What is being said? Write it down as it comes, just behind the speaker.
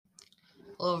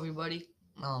Hello, everybody.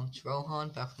 It's Rohan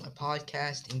back with my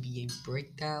podcast, NBA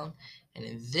Breakdown, and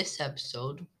in this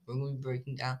episode, we're going to be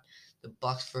breaking down the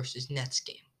Bucks versus Nets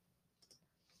game.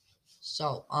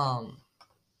 So,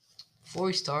 before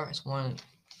we start, I just want to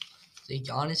say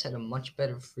Giannis had a much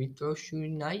better free throw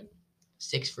shooting night,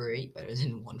 6 for 8, better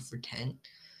than 1 for 10.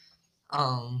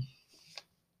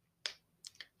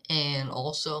 And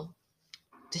also,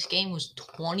 this game was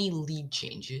 20 lead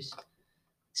changes.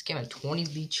 This game had 20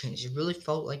 lead changes. It really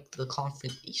felt like the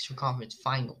Eastern Conference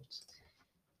Finals.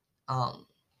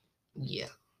 Yeah.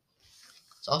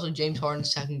 It's also James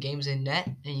Harden's second game as a net,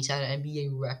 and he's had an NBA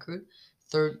record.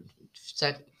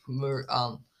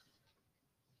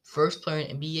 First player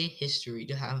in NBA history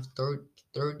to have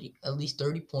 30 at least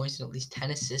 30 points and at least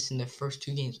 10 assists in their first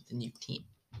 2 games with the new team.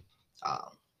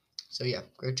 So yeah,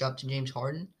 great job to James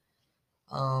Harden.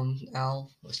 Now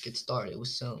let's get started with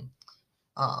some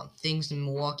things the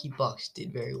Milwaukee Bucks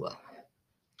did very well.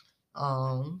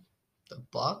 The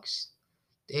Bucks,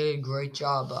 they did a great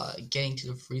job getting to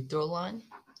the free throw line.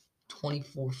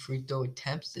 24 free throw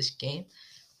attempts this game.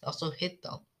 They also hit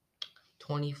them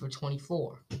 20 for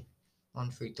 24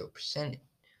 on free throw percentage,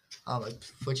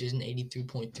 which is an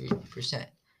 83.3%.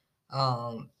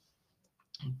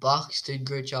 Bucks did a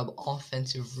great job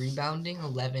offensive rebounding,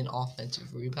 11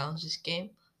 offensive rebounds this game.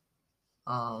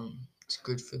 It's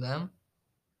good for them.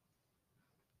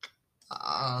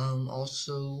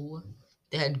 Also,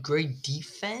 they had great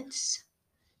defense,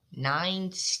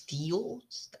 9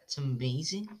 steals. That's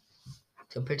amazing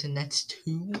compared to Nets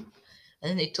 2.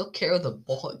 And they took care of the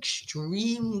ball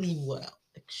extremely well.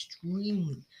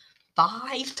 Extremely.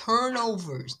 5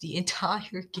 turnovers the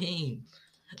entire game.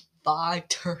 5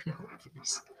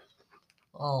 turnovers.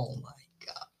 Oh my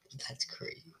god. That's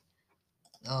crazy.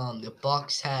 The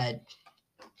Bucks had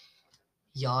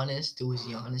Giannis. It was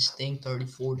Giannis thing.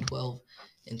 34, 12,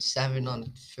 and 7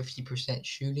 on 50%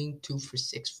 shooting. 2 for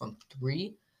 6 from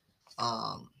 3.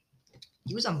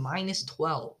 He was a minus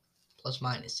 12. Plus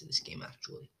minus in this game,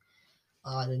 actually.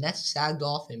 The Nets sagged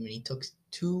off him, and he took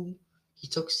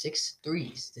 6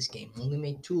 threes this game. Only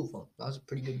made 2 of them. That was a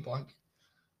pretty good bargain.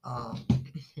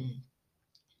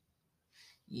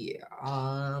 Yeah.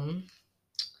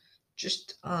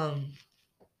 Just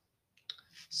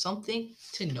something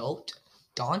to note.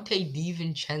 Dante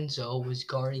DiVincenzo was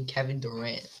guarding Kevin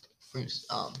Durant for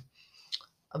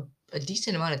a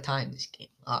decent amount of time this game.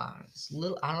 It's a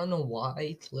little. I don't know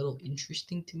why. It's a little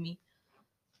interesting to me.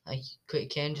 Like, you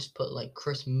can't just put like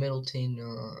Chris Middleton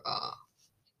or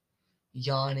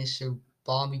Giannis or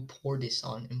Bobby Portis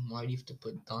on him. Why do you have to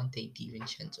put Dante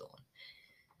DiVincenzo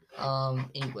on?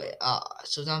 Anyway,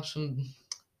 so now some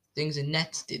things the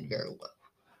Nets did very well.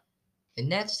 The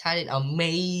Nets had an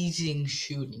amazing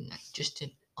shooting night. Just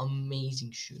an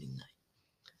amazing shooting night.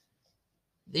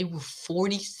 They were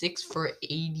 46 for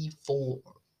 84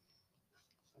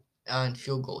 on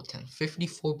field goal attempt,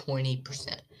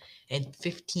 54.8%, and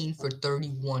 15 for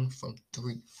 31 from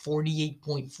 3,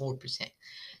 48.4%.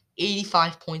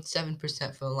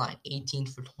 85.7% from the line, 18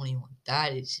 for 21.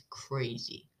 That is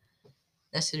crazy.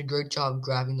 Nets did a great job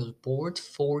grabbing those boards,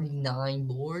 49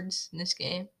 boards in this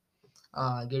game.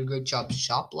 Did a great job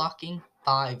shot blocking,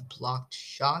 5 blocked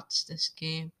shots this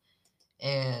game.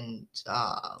 And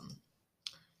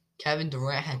Kevin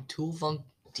Durant had 2 of them,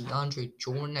 DeAndre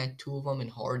Jordan had 2 of them,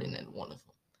 and Harden had 1 of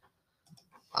them.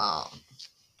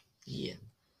 Yeah.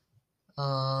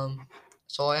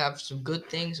 So I have some good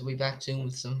things. I'll be back soon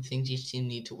with some things each team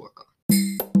need to work on.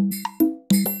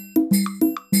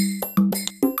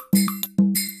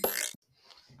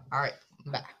 Alright,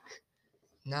 I'm back.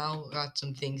 Now we got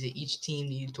some things that each team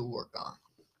needed to work on.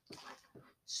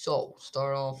 So,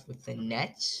 start off with the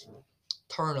Nets.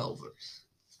 Turnovers.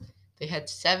 They had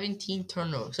 17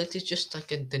 turnovers. Like, it's just like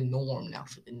the norm now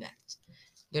for the Nets.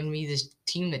 They're gonna be this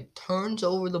team that turns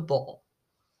over the ball,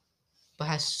 but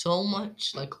has so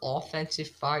much like offensive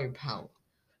firepower.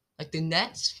 Like the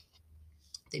Nets,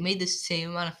 they made the same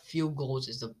amount of field goals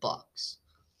as the Bucks,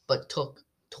 but took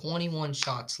 21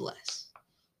 shots less.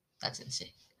 That's insane.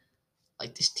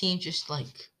 Like, this team just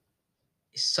like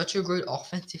is such a great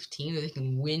offensive team that they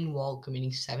can win while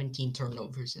committing 17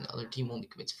 turnovers, and the other team only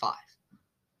commits 5.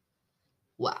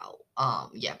 Wow.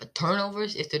 Yeah, but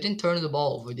turnovers, if they didn't turn the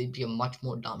ball over, they'd be a much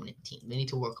more dominant team. They need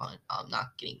to work on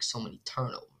not getting so many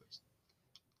turnovers.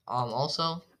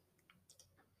 Also,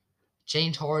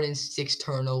 James Harden 6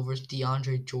 turnovers,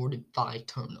 DeAndre Jordan 5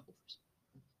 turnovers.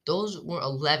 Those were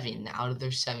 11 out of their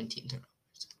 17 turnovers.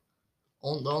 The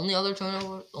only other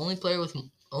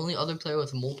player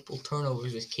with multiple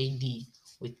turnovers was KD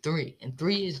with 3, and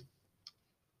 3 is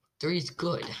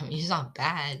good. I mean, he's not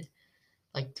bad,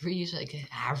 Like 3 is like an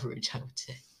average, I would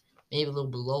say. Maybe a little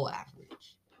below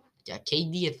average. Yeah,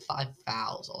 KD had 5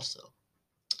 fouls also.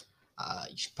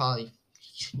 You should probably,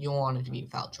 you don't want him to be in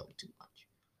foul trouble too much.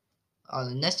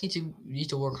 The Nets need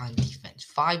to work on defense.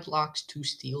 5 blocks, 2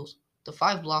 steals. The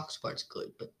 5 blocks part's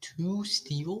good, but 2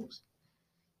 steals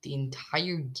the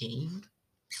entire game,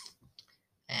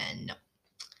 and no.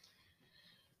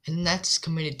 And the Nets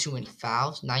committed too many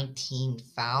fouls. 19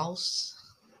 fouls.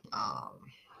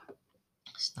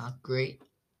 It's not great.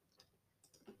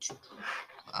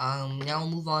 Now we'll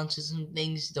move on to some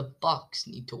things the Bucks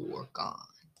need to work on.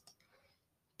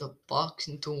 The Bucks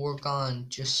need to work on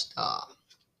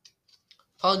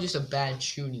probably just a bad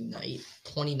shooting night.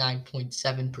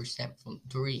 29.7% from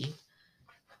 3.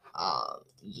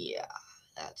 Yeah,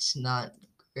 that's not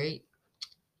great.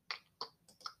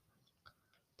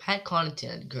 Pat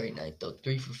Connaughton had a great night though,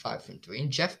 3 for 5 from 3,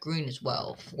 and Jeff Green as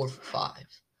well, 4 for 5.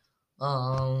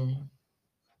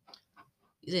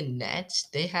 The Nets,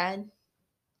 they had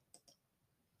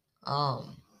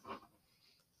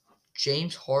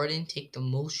James Harden take the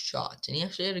most shots, and he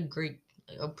actually had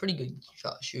a pretty good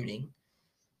shot shooting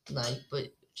night,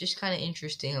 but just kind of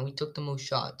interesting how he took the most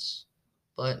shots,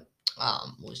 but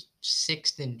was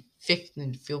 6th and 5th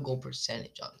in field goal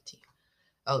percentage on the team.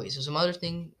 Okay, so some other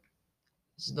thing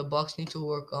the Bucks need to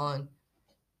work on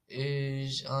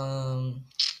is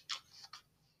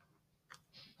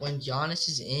when Giannis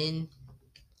is in,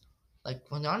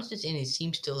 it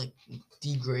seems to like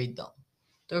degrade them.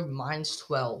 They're minus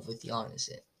 12 with Giannis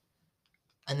in,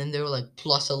 and then they were like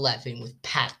plus 11 with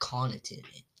Pat Connaughton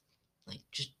in. Like,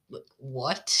 just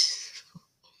what?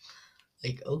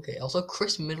 Like, okay. Also,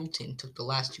 Chris Middleton took the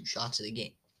last 2 shots of the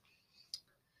game,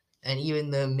 and even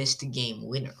the missed game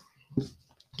winner.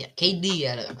 Yeah, KD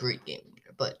had a great game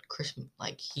winner, but Chris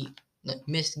he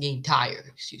missed game tire.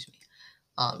 Excuse me.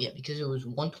 Yeah, because it was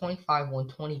 125,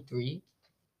 123.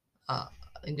 I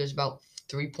think there's about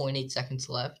 3.8 seconds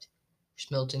left.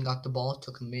 Chris Middleton got the ball,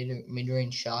 took a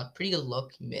mid-range shot. Pretty good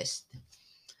look. He missed.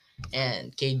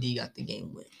 And KD got the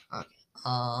game win. Okay.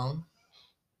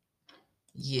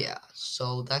 Yeah,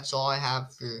 so that's all I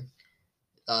have for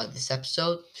this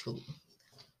episode.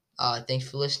 Thanks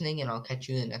for listening, and I'll catch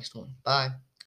you in the next one. Bye.